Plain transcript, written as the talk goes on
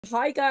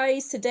Hi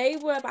guys, today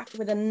we're back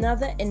with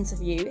another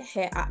interview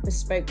here at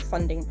Bespoke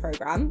Funding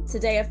Program.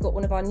 Today I've got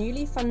one of our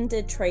newly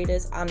funded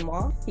traders,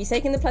 Anwar. He's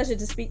taking the pleasure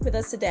to speak with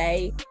us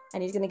today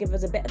and he's going to give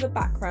us a bit of a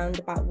background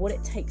about what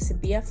it takes to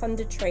be a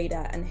funded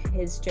trader and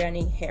his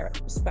journey here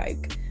at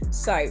Bespoke.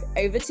 So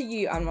over to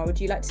you, Anwar. Would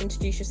you like to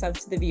introduce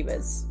yourself to the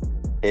viewers?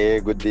 Hey,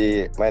 good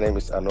day. My name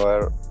is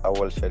Anwar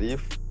Awal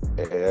Sharif,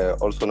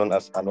 also known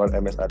as Anwar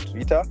MS at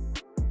Twitter.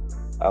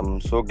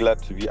 I'm so glad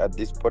to be at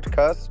this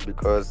podcast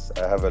because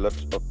I have a lot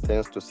of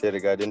things to say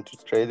regarding to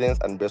trading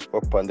and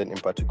bespoke funding in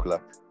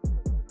particular.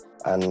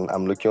 And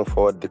I'm looking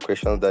forward to the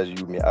questions that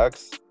you may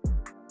ask.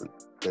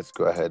 Let's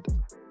go ahead.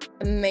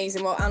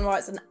 Amazing. Well, Anwar,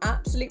 it's an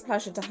absolute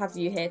pleasure to have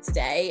you here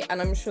today.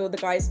 And I'm sure the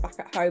guys back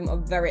at home are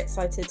very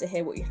excited to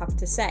hear what you have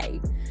to say.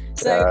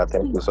 So,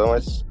 thank you so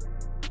much.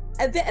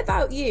 A bit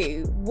about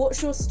you.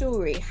 What's your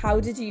story? How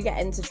did you get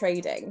into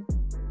trading?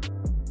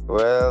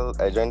 Well,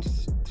 I joined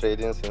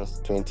trading since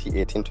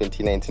 2018,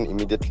 2019,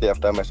 immediately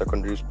after my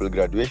secondary school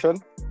graduation.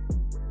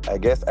 I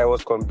guess I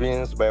was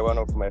convinced by one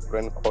of my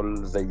friends called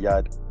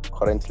Zayyad,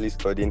 currently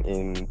studying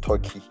in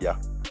Turkey here.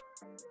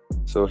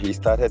 So he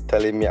started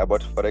telling me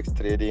about Forex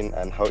trading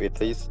and how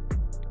it is.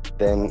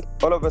 Then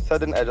all of a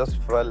sudden, I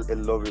just fell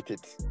in love with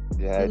it.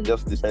 I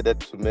just decided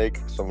to make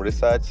some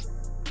research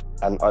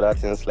and other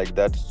things like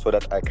that so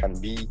that I can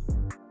be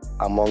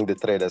among the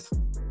traders.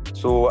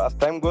 So as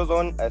time goes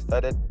on, I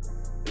started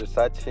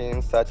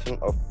searching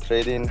of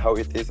trading, how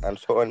it is and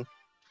so on.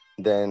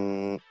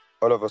 Then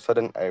all of a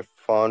sudden I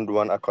found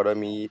one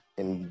academy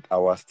in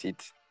our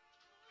state.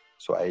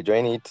 So I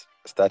joined it,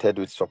 started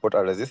with support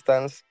and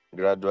resistance,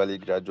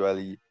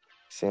 gradually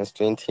since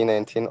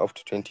 2019 up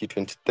to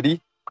 2023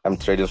 I'm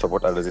trading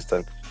support and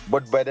resistance.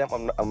 But by then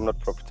I'm not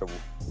profitable.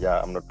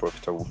 I'm not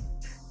profitable.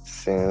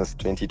 Since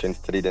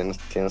 2023 then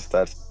things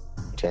start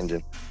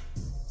changing.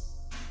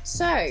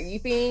 So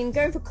you've been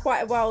going for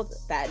quite a while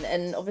then,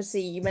 and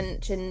obviously you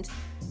mentioned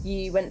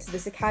you went to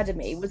this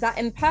academy. Was that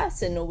in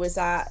person or was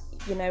that,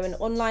 an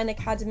online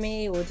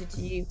academy, or did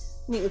you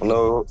meet with people?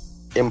 No,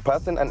 in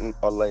person and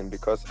online,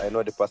 because I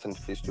know the person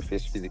face to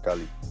face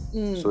physically.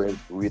 So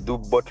we do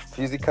both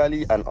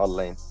physically and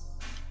online.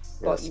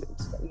 Got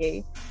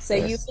you. So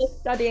you were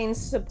studying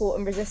support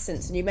and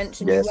resistance, and you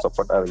mentioned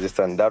support and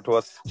resistance. That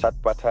was chart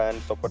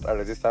pattern, support and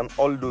resistance,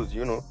 all those,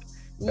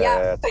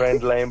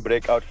 trend line,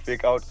 breakout,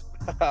 fake out.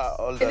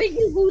 I think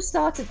you've all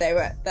started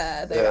there.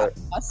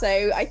 So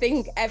I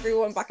think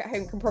everyone back at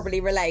home can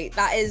probably relate.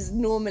 That is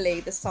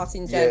normally the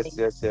starting journey.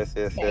 Yes.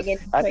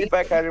 And if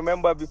I can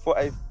remember, before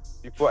I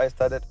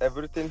started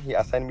everything, he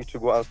assigned me to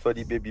go and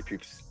study baby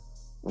pips.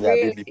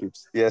 Really? Baby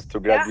pips. Yes, to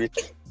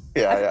graduate.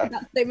 Yeah.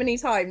 So many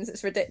times,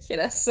 it's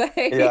ridiculous. So,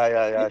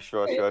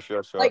 Sure.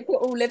 Like we're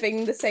all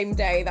living the same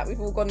day, that we've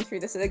all gone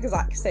through this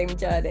exact same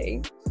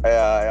journey.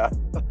 Yeah.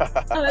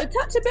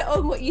 Touch a bit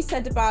on what you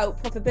said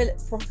about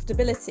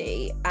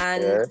profitability,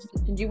 and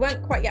you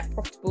weren't quite yet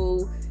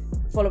profitable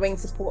following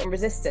support and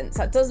resistance.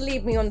 That does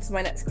lead me on to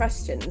my next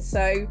question.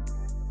 So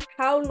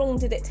how long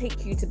did it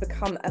take you to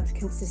become a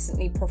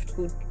consistently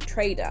profitable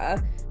trader?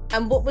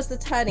 And what was the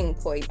turning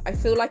point? I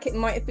feel like it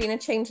might have been a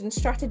change in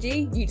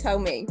strategy. You tell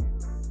me.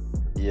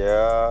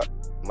 Yeah,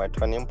 my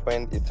turning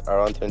point is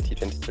around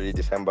 2023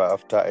 December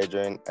after I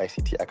joined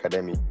ICT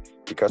Academy,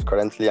 because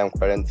currently I'm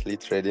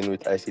trading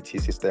with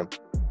ICT system.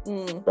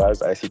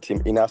 That's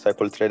ICT inner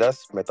cycle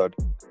traders method.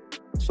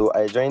 So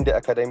I joined the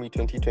academy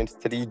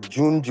 2023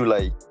 June,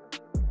 July.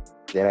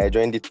 Then I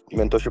joined the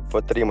mentorship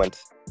for 3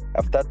 months.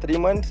 After 3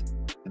 months,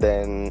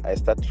 then I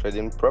started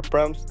trading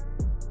programs.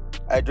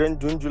 I joined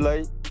June,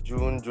 July,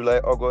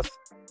 August.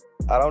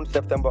 Around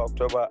September,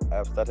 October,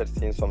 I've started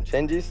seeing some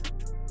changes.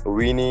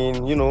 Winning,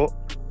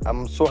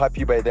 I'm so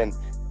happy by then.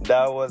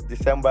 That was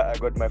December, I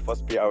got my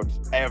first payout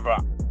ever.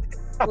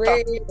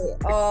 Really?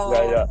 Oh,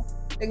 yeah.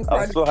 Incredible.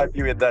 I'm so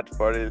happy with that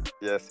for it.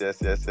 Yes. Do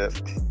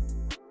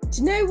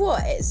you know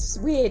what? It's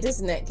weird,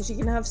 isn't it? Because you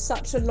can have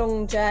such a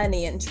long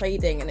journey in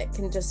trading and it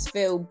can just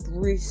feel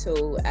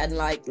brutal and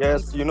like...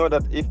 Yes, you know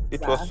that if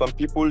it was some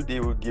people, they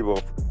would give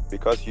up.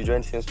 Because you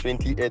joined since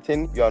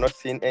 2018, you are not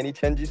seeing any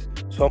changes.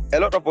 So a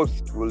lot of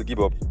us will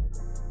give up.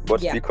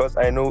 But because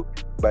I know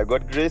by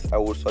God's grace I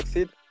will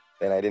succeed,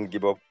 then I didn't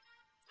give up.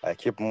 I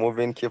keep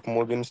moving,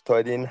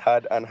 studying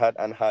hard. And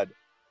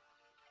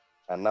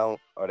now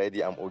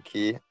already I'm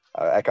okay.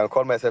 I can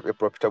call myself a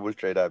profitable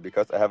trader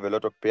because I have a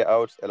lot of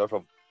payouts, a lot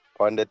of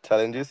funded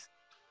challenges,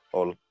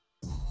 all.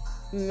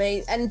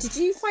 And did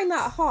you find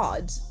that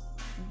hard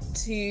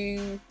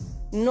to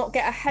not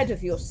get ahead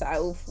of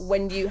yourself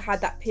when you had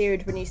that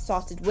period when you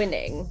started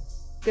winning?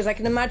 Because I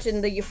can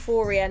imagine the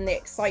euphoria and the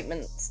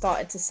excitement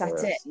started to set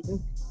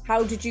in.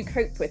 How did you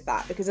cope with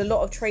that? Because a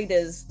lot of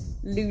traders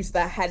lose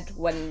their head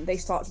when they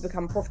start to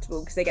become profitable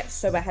because they get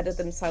so ahead of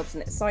themselves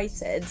and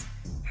excited.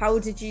 How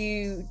did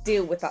you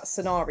deal with that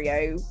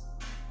scenario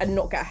and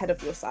not get ahead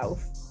of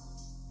yourself?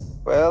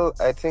 Well,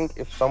 I think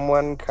if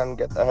someone can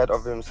get ahead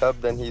of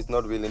himself, then he's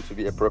not willing to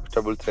be a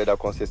profitable trader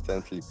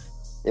consistently.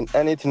 In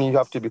anything, you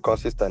have to be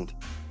consistent.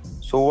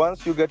 So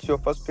once you get your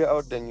first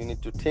payout, then you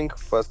need to think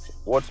first,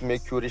 what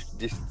makes you reach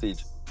this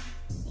stage?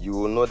 you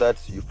will know that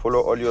you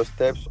follow all your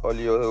steps, all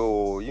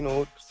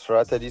your,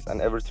 strategies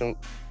and everything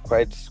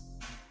quite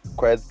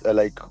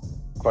like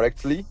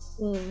correctly.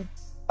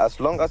 As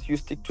long as you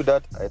stick to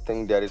that, I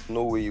think there is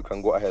no way you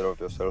can go ahead of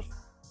yourself.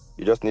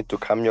 You just need to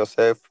calm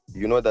yourself.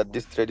 You know that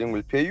this trading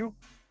will pay you.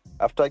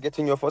 After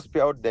getting your first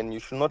payout, then you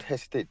should not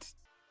hesitate.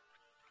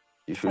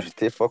 You should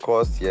stay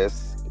focused,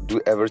 yes,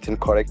 do everything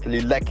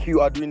correctly like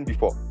you are doing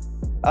before.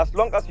 As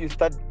long as you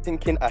start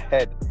thinking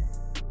ahead,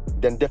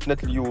 then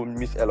definitely you will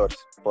miss a lot.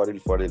 For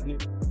real.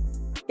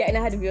 Getting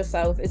ahead of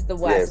yourself is the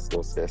worst.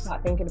 Yes.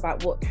 Start thinking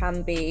about what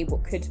can be,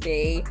 what could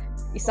be.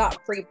 You start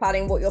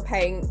pre-planning what you're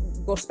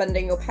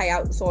spending your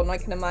payouts on, I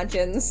can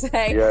imagine. So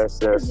yes.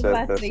 That's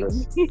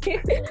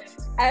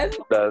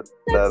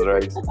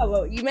right.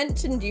 Well, you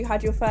mentioned you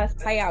had your first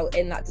payout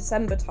in that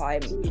December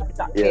time.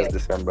 Yes,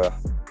 December.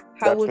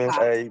 How that means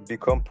I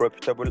become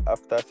profitable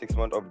after 6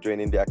 months of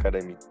joining the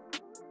academy.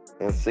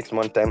 In 6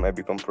 months' time, I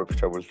become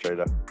profitable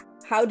trader.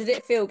 How did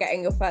it feel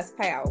getting your first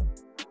payout?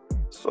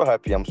 So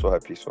happy, I'm so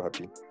happy.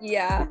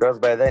 Yeah. Because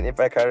by then, if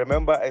I can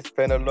remember, I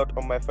spent a lot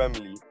on my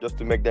family just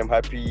to make them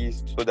happy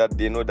so that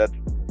they know that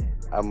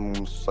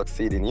I'm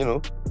succeeding,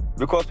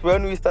 Because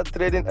when we start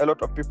trading, a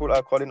lot of people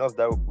are calling us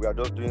that we are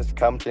just doing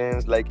scam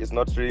things, like it's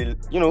not real,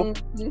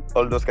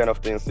 all those kind of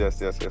things.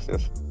 Yes.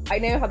 I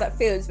know how that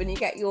feels when you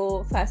get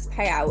your first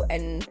payout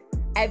and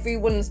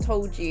everyone's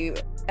told you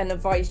and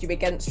advised you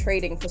against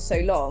trading for so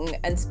long,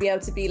 and to be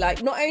able to be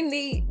like, not in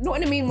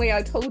a mean way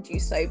I told you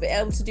so, but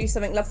able to do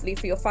something lovely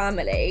for your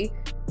family,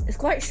 it's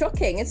quite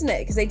shocking, isn't it?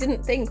 Because they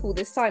didn't think all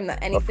this time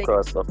that anything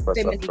of course.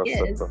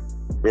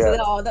 Yeah.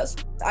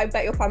 So, I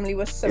bet your family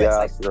was so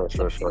excited.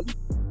 Sure.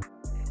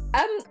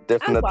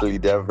 Definitely,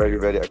 they are very,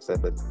 very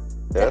excited.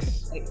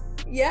 Yes. Definitely.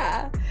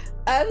 Yeah.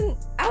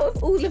 Out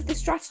of all of the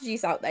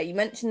strategies out there, you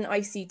mentioned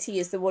ICT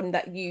is the one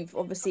that you've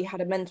obviously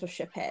had a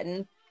mentorship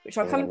in, which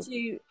I'll come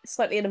to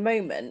slightly in a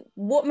moment.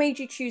 What made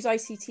you choose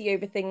ICT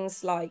over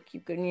things like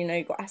you've got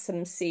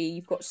SMC,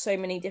 you've got so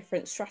many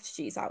different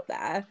strategies out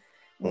there.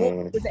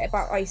 What was it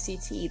about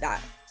ICT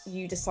that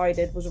you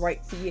decided was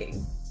right for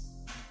you?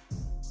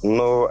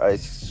 No, I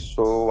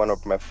saw one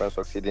of my friends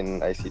succeed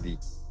in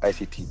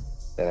ICT,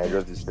 and I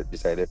just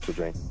decided to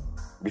join.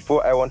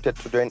 Before I wanted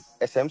to join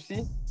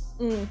SMC,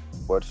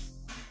 but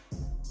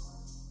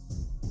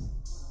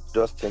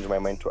just changed my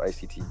mind to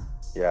ICT.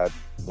 Yeah,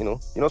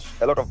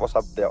 a lot of us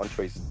have their own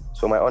choice.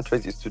 So my own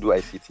choice is to do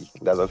ICT.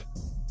 That's all.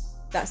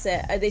 That's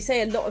it. They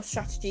say a lot of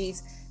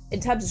strategies, in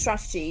terms of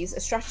strategies, a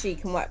strategy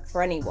can work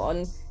for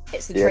anyone.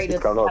 It's the trader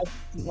that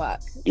doesn't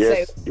work.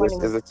 Yes,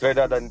 it's a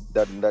trader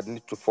that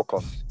need to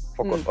focus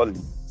only.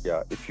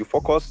 Yeah, if you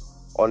focus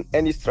on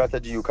any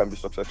strategy, you can be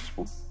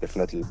successful.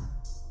 Definitely.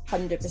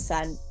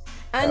 100%.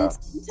 And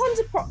in terms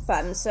of prop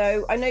firms,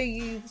 so I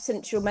know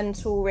since your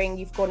mentoring,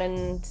 you've gone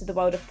into the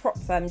world of prop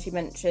firms. You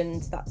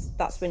mentioned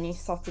that's when you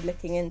started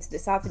looking into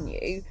this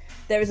avenue.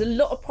 There is a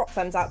lot of prop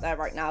firms out there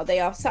right now. They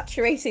are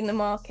saturating the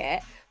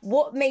market.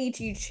 What made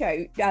you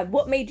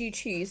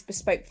choose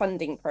Bespoke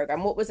Funding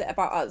Program? What was it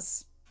about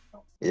us?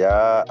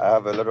 Yeah, I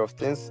have a lot of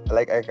things.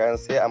 Like I can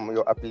say, I'm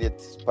your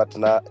affiliate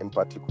partner in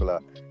particular.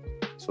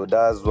 So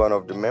that's one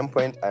of the main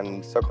points.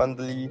 And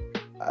secondly,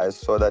 I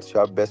saw that you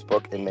have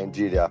Bespoke in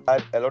Nigeria. I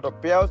had a lot of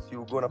payouts.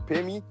 You're going to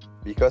pay me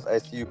because I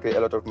see you pay a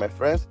lot of my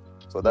friends.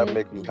 So that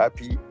makes me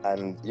happy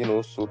and,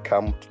 so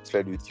calm to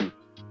trade with you.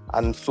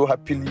 And so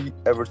happily,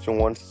 everything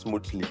went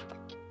smoothly.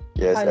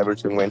 Yes,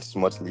 everything went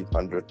smoothly,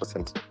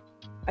 100%.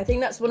 I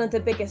think that's one of the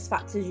biggest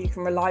factors you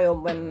can rely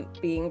on when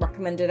being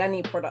recommended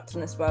any product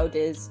in this world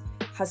is,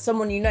 has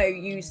someone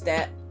used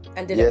it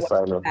and did it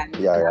work for them?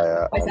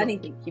 Yeah. That's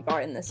anything you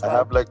buy in this world. I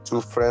have like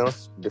 2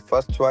 friends. The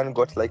first one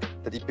got like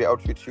 30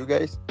 payouts with you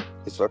guys.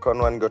 The second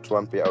one got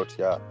 1 payout.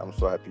 Yeah, I'm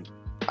so happy.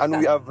 And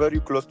we are very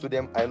close to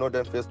them. I know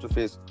them face to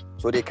face,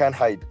 so they can't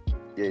hide.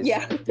 Yes.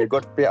 Yeah. They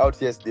got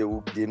payouts. Yes,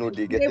 they know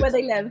they get it. Where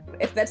they live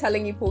if they're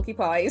telling you porky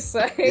pies.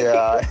 So.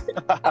 Yeah.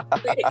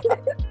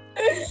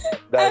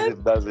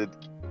 That's it.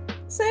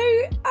 So,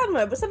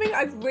 Anwar, but something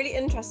I'm really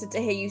interested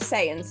to hear you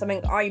say, and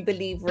something I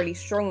believe really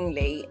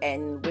strongly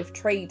in with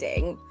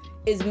trading,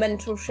 is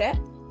mentorship.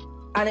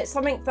 And it's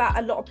something that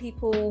a lot of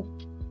people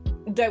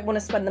don't want to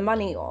spend the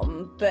money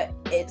on, but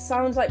it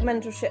sounds like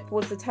mentorship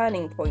was the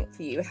turning point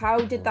for you. How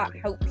did that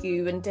help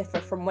you and differ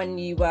from when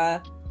you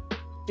were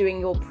doing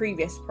your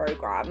previous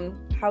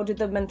program? How did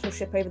the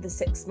mentorship over the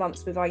 6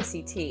 months with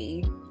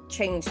ICT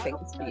change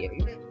things for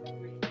you?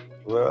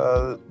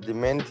 Well, the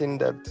main thing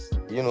that,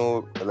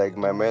 like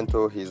my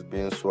mentor, he's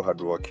been so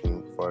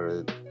hardworking for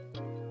it.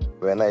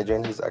 When I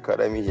joined his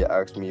academy, he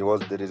asked me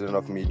what's the reason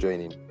of me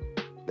joining.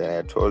 Then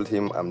I told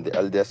him I'm the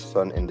eldest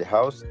son in the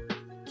house,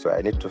 so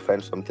I need to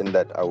find something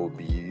that I will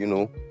be,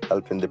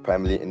 helping the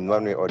family in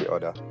one way or the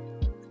other.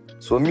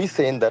 So me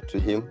saying that to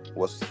him,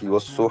 he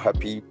was so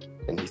happy,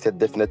 and he said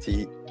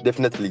definitely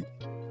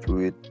he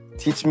will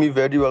teach me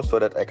very well so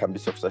that I can be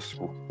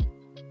successful.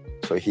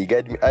 So he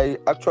guided me. I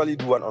actually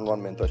do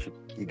one-on-one mentorship.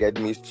 He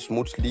guided me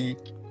smoothly,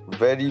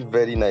 very,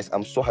 very nice.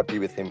 I'm so happy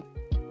with him.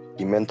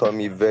 He mentored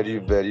me very,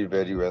 very,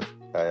 very well.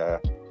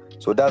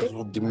 So that's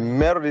the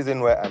main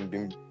reason why I'm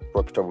being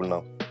profitable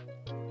now.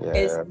 Yeah.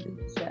 Is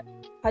mentorship.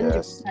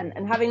 100%.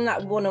 And having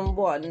that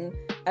one-on-one,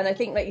 and I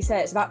think, like you said,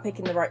 it's about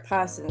picking the right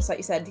person. So like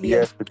you said,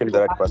 picking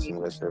the right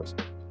person. Yes.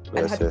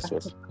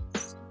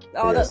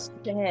 Oh, that's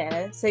good to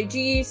hear. So do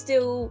you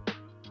still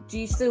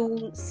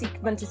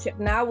seek mentorship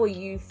now, or are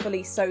you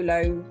fully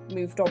solo,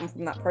 moved on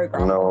from that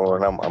program? No,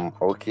 I'm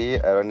okay.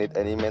 I don't need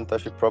any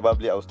mentorship.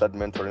 Probably I'll start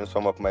mentoring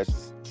some of my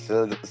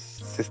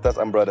sisters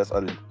and brothers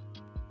only.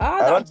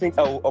 I don't think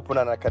I will open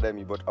an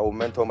academy, but I will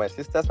mentor my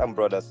sisters and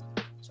brothers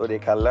so they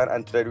can learn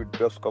and trade with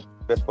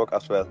Bespoke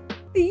as well.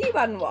 For you,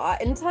 Anwar,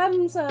 in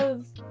terms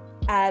of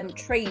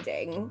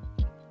trading,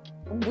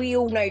 we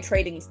all know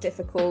trading is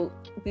difficult.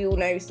 We all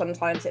know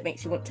sometimes it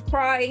makes you want to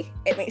cry,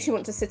 it makes you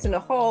want to sit in a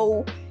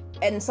hole,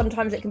 and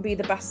sometimes it can be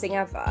the best thing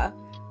ever.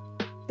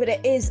 But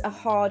it is a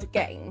hard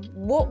game.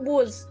 What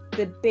was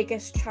the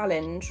biggest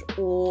challenge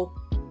or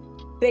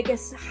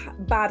biggest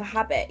bad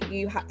habit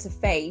you had to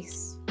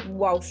face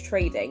whilst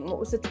trading? What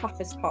was the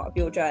toughest part of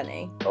your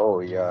journey? Oh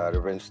yeah,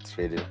 revenge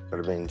trading.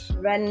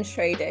 Revenge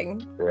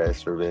trading.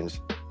 Yes, revenge.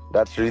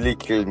 That really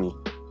killed me.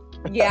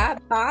 Yeah,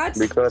 bad.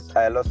 Because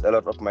I lost a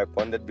lot of my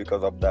pundit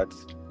because of that.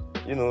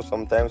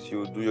 Sometimes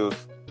you do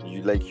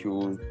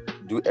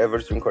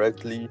everything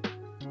correctly,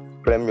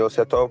 frame your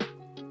setup,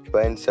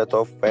 find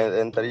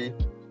entry,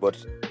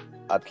 but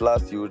at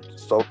last you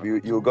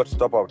got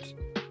stop out.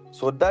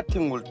 So that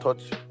thing will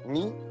touch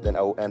me, then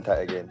I will enter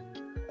again.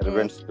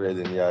 Revenge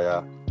trading,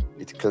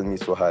 it killed me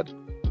so hard.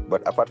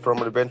 But apart from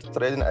revenge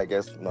trading, I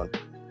guess none.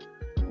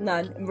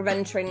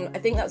 Revenge trading, I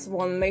think that's the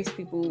one most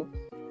people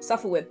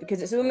suffer with,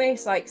 because it's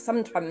almost like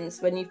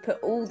sometimes when you've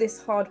put all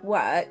this hard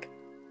work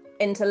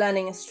into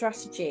learning a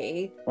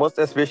strategy. Most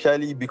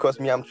especially because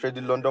I'm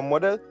trading London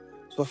model.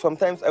 So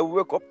sometimes I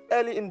wake up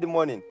early in the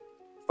morning,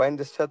 find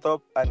the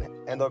setup and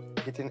end up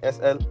hitting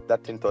SL.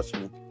 That thing touched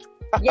me.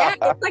 Yeah,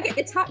 it's like it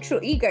attacks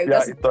your ego.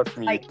 Yeah, it touched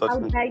me. Like, how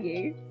dare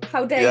you?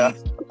 How dare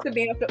you talk to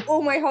me after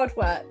all my hard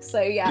work?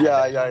 So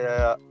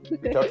Yeah.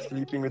 Without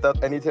sleeping,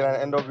 without anything, and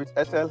end up with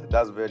SL.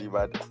 That's very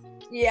bad.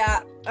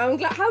 Yeah, I'm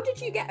glad. How did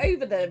you get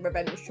over the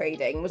revenge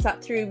trading? Was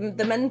that through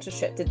the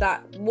mentorship?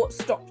 What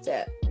stopped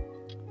it?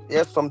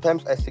 Yes,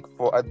 sometimes I seek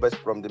for advice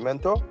from the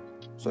mentor.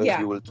 So if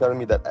you will tell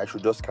me that I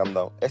should just calm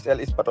down. SL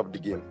is part of the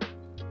game.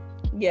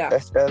 Yeah.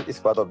 SL is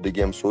part of the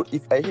game. So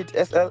if I hit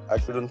SL, I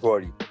shouldn't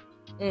worry.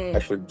 I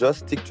should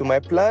just stick to my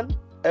plan,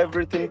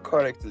 everything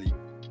correctly.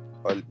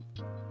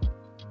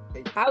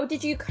 How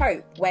did you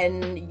cope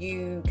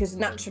because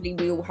naturally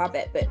we all have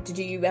it, but did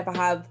you ever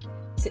have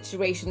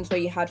situations where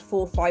you had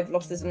 4 or 5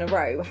 losses in a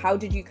row? How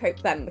did you cope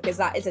then? Because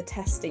that is a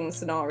testing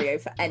scenario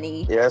for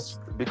any. Yes,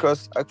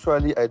 because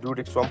actually I do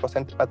risk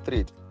 1% per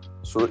trade.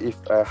 So if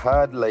I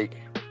had like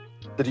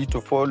 3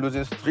 to 4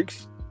 losing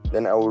streaks,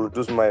 then I will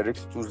reduce my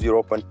risk to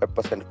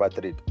 0.5% per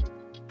trade.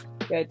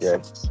 Good.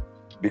 Yes.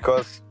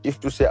 Because if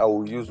to say I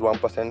will use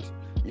 1%,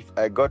 if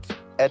I got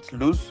 8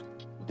 lose,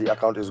 the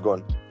account is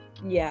gone.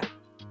 Yeah.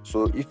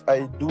 So if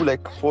I do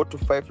like 4 to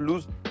 5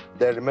 lose,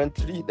 the remaining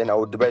 3, then I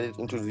will divide it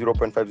into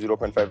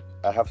 0.5.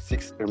 I have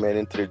 6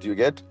 remaining trades, you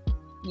get?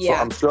 Yeah.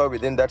 So I'm sure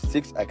within that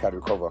 6, I can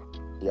recover.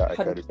 Yeah, I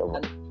can recover.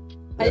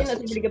 I think that's a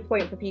really good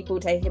point for people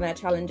taking their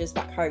challenges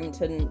back home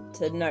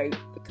to note,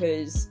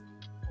 because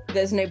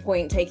there's no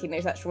point taking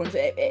those extra ones.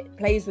 It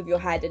plays with your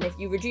head, and if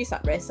you reduce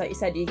that risk, like you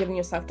said, you're giving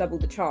yourself double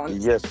the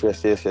chance. Yes.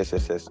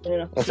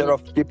 Instead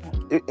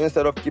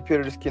of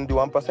keeping risking the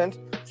 1%,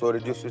 so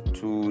reduce it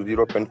to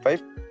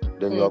 0.5,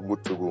 then you are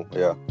good to go.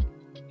 Yeah.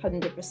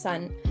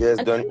 100%.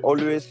 Yes, then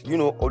always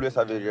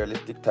have a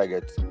realistic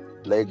target.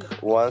 Like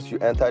once you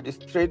enter this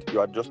trade,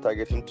 you are just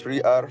targeting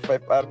 3R,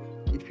 5R.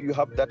 If you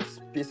have that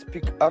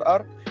specific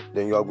RR,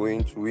 then you are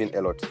going to win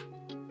a lot.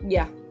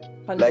 Yeah.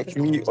 100%. Like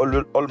me,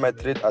 all my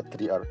trades are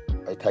 3R.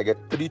 I target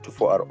 3 to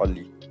 4R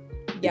only.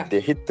 Yeah. If they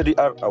hit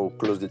 3R, I will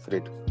close the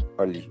trade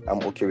only.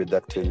 I'm okay with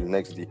that till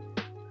next day.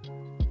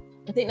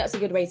 I think that's a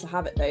good way to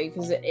have it though,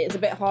 because it's a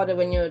bit harder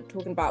when you're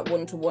talking about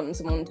 1-to-1s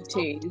and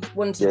 1-to-2s.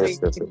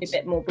 1-to-3s gives you a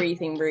bit more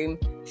breathing room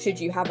should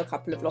you have a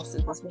couple of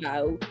losses as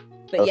well.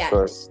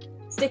 But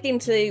sticking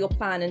to your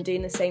plan and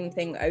doing the same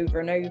thing over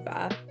and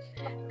over.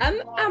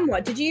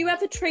 Anwar, did you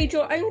ever trade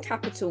your own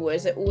capital, or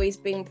has it always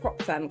been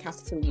prop firm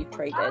capital you've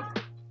traded?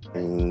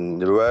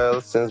 Well,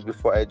 since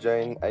before I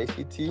joined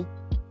ICT,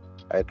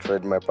 I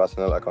trade my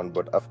personal account,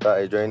 but after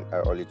I joined,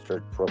 I only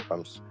trade prop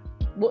firms.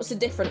 What's the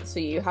difference for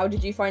you? How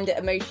did you find it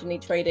emotionally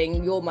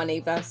trading your money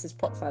versus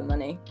prop firm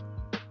money?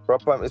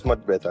 Prop firm is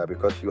much better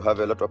because you have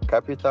a lot of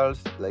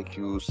capitals, like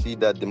you see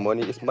that the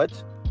money is much.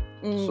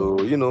 So,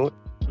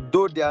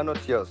 though they are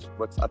not yours,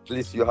 but at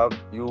least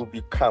you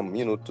be calm,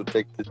 to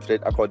take the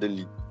trade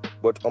accordingly.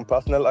 But on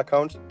personal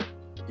account,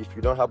 if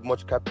you don't have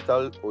much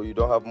capital or you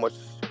don't have much,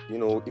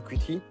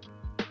 equity,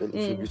 then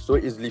it will be so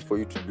easily for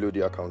you to blow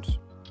the account.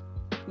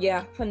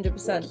 Yeah,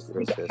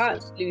 100%. It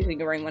hurts losing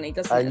your own money,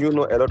 doesn't it? And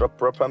a lot of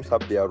prop firms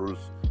have their rules.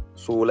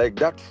 So like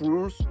that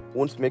rules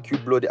won't make you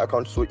blow the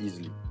account so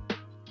easily.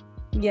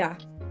 Yeah,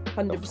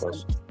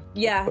 100%.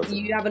 Yeah,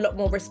 you have a lot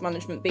more risk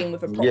management being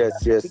with a prop.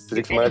 Yes,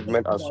 risk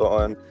management and so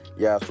on.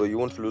 Yeah, so you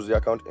won't lose the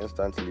account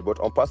instantly. But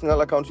on personal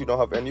accounts, you don't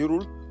have any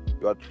rule.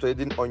 You are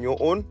trading on your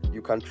own.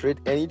 You can trade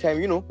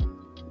anytime, Yeah.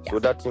 So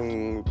that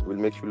thing will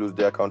make you lose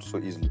the account so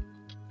easily.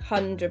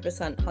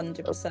 100%,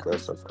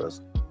 100%. Of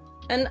course.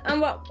 And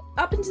well,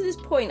 up until this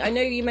point, I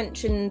know you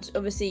mentioned,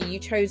 obviously, you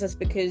chose us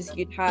because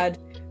you'd had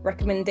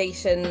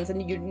recommendations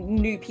and you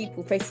knew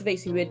people face to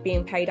face who had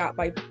been paid out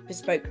by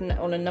Bespoke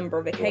on a number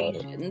of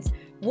occasions.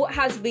 Yeah. What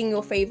has been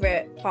your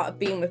favourite part of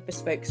being with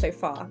Bespoke so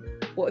far?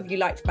 What have you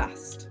liked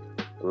best?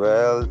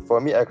 Well, for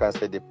me, I can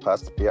say the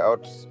past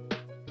payouts.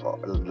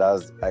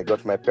 I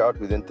got my payout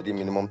within 3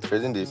 minimum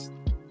trading days.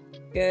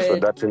 Good. So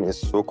that thing is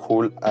so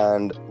cool,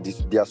 and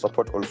their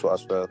support also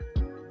as well.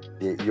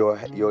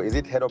 Your is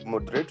it head of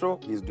moderator?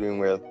 He's doing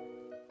well.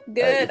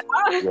 Good.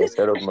 Yes,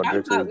 head of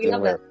moderator is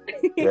doing well.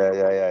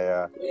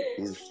 Yeah.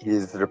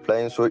 He's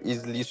replying so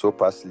easily, so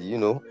fastly,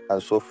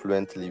 and so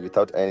fluently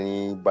without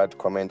any bad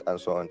comment and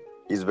so on.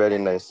 He's very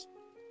nice.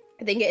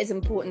 I think it is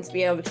important to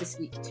be able to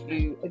speak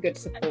to a good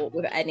support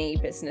with any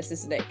business,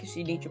 isn't it? Because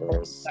you need your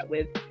problems dealt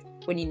with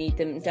when you need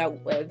them dealt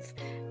with.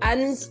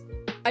 And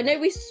I know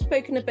we've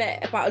spoken a bit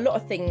about a lot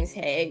of things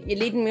here. You're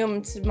leading me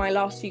on to my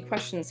last few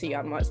questions for you,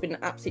 Anwar. It's been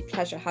an absolute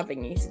pleasure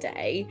having you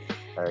today.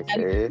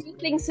 Okay. Few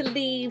things to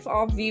leave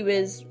our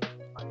viewers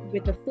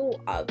with the thought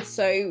of.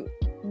 So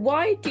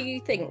why do you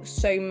think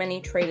so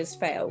many traders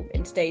fail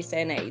in today's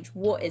day and age?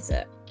 What is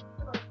it?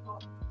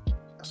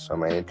 So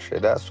many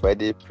traders, why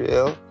they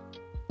fail?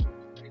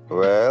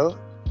 Well,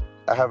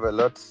 I have a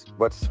lot,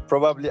 but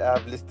probably I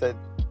have listed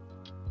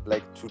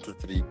like 2 to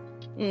 3.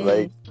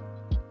 Like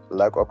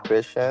lack of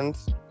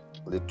patience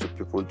lead to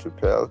people to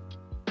fail,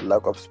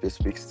 lack of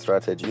specific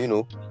strategy.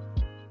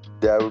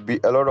 There will be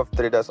a lot of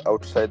traders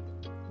outside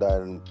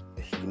that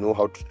know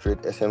how to trade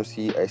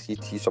SMC,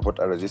 ICT, support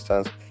and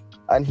resistance,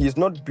 and he's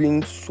not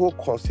being so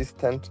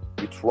consistent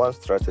with one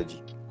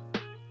strategy.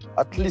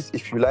 At least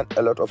if you learn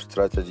a lot of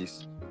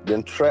strategies,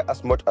 then try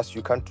as much as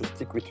you can to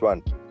stick with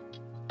one.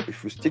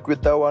 If you stick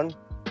with that one,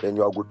 then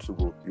you are good to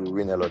go. You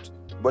win a lot.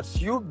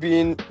 But you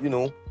being,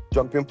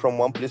 jumping from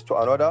one place to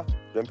another,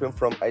 jumping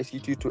from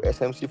ICT to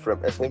SMC, from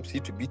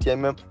SMC to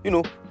BTMM,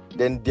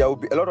 then there will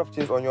be a lot of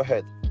things on your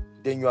head.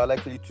 Then you are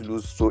likely to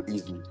lose so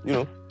easily,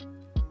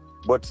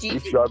 But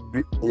if you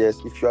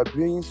are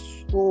being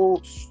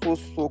so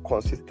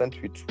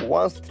consistent with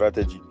one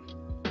strategy,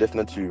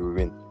 definitely you will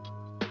win.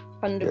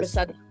 100%. Yes.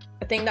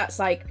 I think that's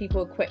like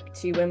people are quick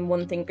to, when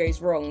one thing goes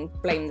wrong,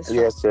 blame the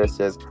strategy.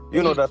 Yes.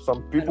 You know that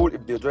some people,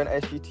 if they join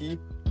ICT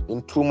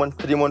in 2 months,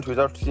 3 months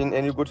without seeing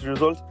any good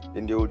results,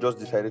 then they will just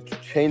decide to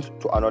change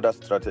to another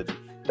strategy.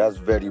 That's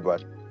very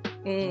bad.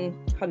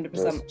 100%.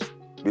 Yes.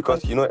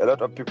 Because, a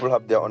lot of people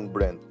have their own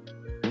brain.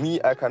 Me,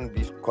 I can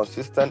be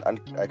consistent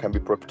and I can be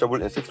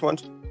profitable in 6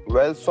 months.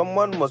 Well,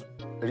 someone must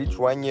reach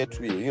 1 year,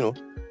 2 years,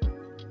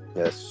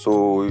 Yes,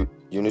 so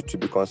you need to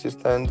be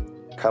consistent,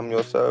 calm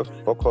yourself,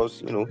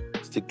 focus,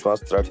 stick to one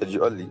strategy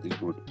only is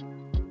good.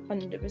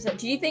 100%.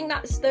 Do you think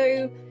that's,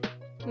 though,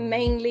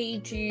 mainly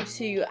due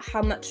to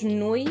how much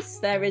noise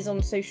there is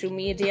on social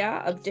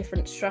media of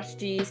different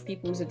strategies,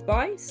 people's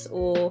advice,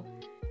 or...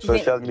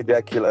 Social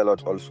media kill a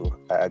lot also.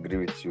 I agree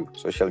with you.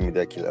 Social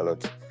media kill a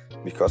lot.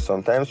 Because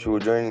sometimes you will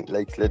join,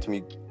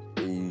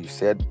 you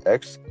said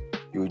X,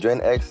 you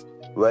join X,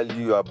 while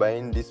you are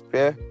buying this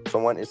pair,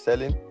 someone is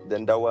selling,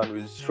 then that one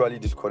will surely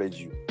discourage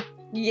you.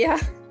 Yeah.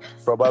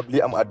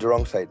 Probably I'm at the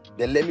wrong side.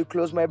 Then let me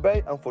close my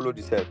buy and follow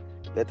this head.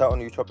 Later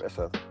on you chop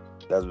yourself.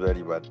 That's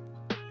very bad.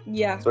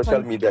 Yeah.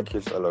 Social media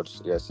kills a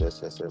lot. Yes.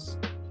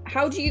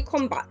 How do you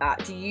combat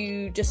that? Do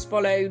you just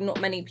follow not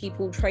many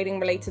people trading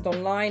related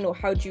online, or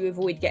how do you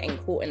avoid getting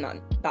caught in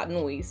that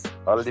noise?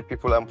 All the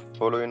people I'm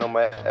following on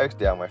my X,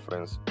 they are my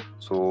friends.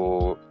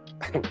 So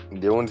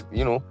they won't,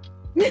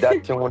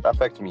 that thing won't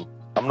affect me.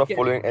 I'm not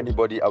following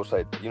anybody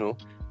outside,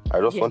 I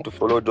just want to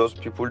follow those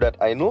people that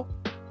I know,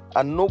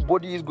 and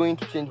nobody is going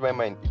to change my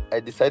mind. If I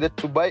decided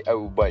to buy, I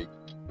will buy.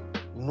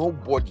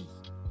 Nobody.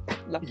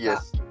 Love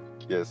yes. that.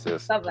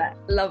 Yes.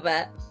 Love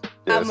it.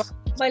 Yes.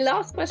 My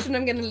last question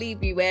I'm going to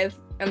leave you with,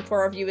 and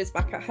for our viewers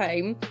back at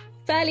home,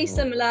 fairly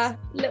similar, a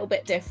little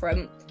bit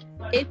different.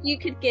 If you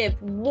could give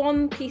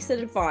one piece of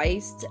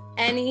advice to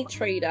any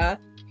trader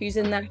who's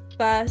in their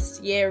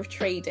first year of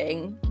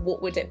trading,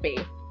 what would it be?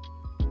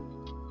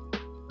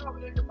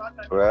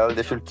 Well,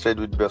 they should trade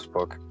with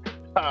Bespoke.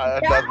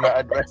 That's my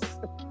advice.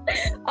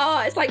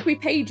 It's like we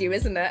paid you,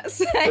 isn't it?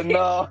 So...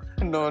 No.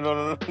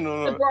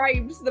 The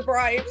bribes.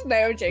 No,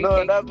 I'm joking.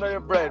 No, that's not your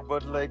bribe,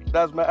 but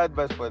that's my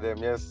advice for them,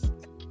 yes.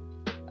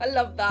 I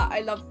love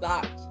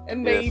that.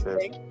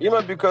 Amazing.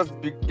 Yes. Because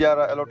there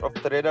are a lot of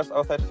traders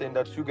outside saying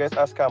that you guys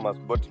are scammers,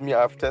 but me,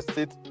 I've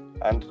tested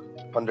and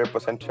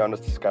 100% you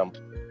understand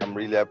scam. I'm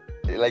really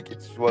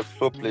it was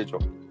so pleasure.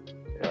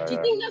 Yeah, Do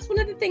you think that's one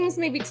of the things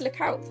maybe to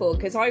look out for?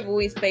 Because I've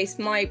always based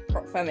my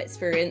prop firm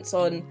experience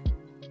on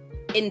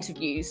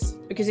interviews,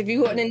 because if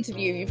you've got an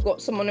interview, you've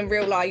got someone in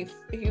real life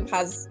who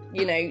has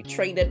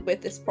traded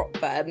with this prop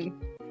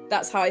firm.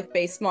 That's how I've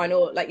based mine,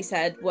 or like you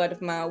said, word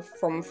of mouth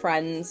from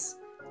friends,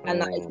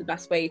 and that is the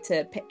best way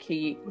to pick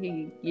who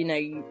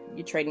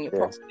you're trading your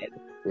props with.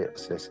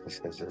 Yes.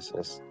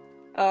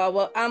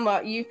 Well,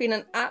 Anwar, you've been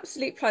an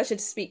absolute pleasure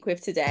to speak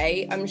with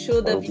today. I'm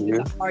sure the Thank viewers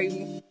you. at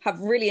home have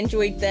really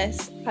enjoyed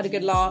this, had a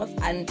good laugh,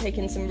 and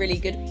taken some really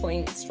good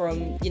points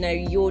from,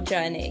 your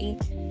journey.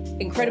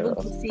 Incredible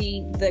to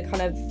see the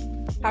kind of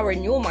power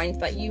in your mind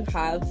that you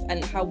have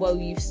and how well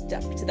you've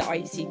stuck to the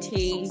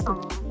ICT.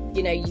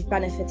 You've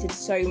benefited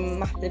so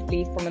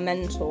massively from a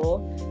mentor.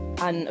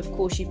 And of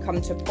course, you've come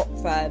to a prop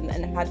firm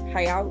and had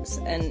payouts.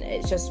 And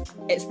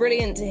it's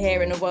brilliant to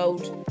hear in a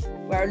world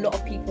where a lot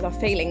of people are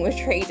failing with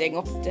trading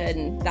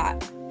often that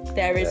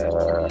there is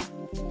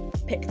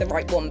pick the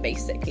right one,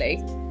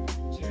 basically.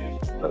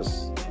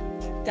 Yes.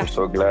 I'm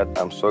so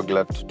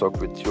glad to talk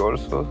with you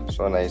also.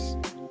 So nice.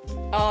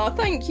 Oh,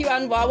 thank you,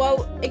 Anwar.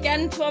 Well,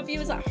 again, to our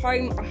viewers at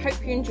home, I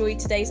hope you enjoyed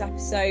today's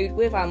episode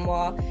with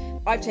Anwar.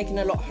 I've taken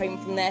a lot home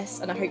from this,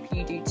 and I hope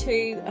you do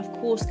too. Of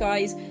course,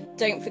 guys,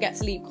 don't forget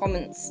to leave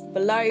comments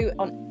below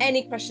on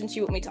any questions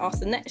you want me to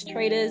ask the next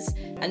traders,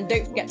 and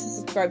don't forget to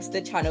subscribe to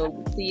the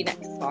channel. See you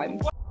next time.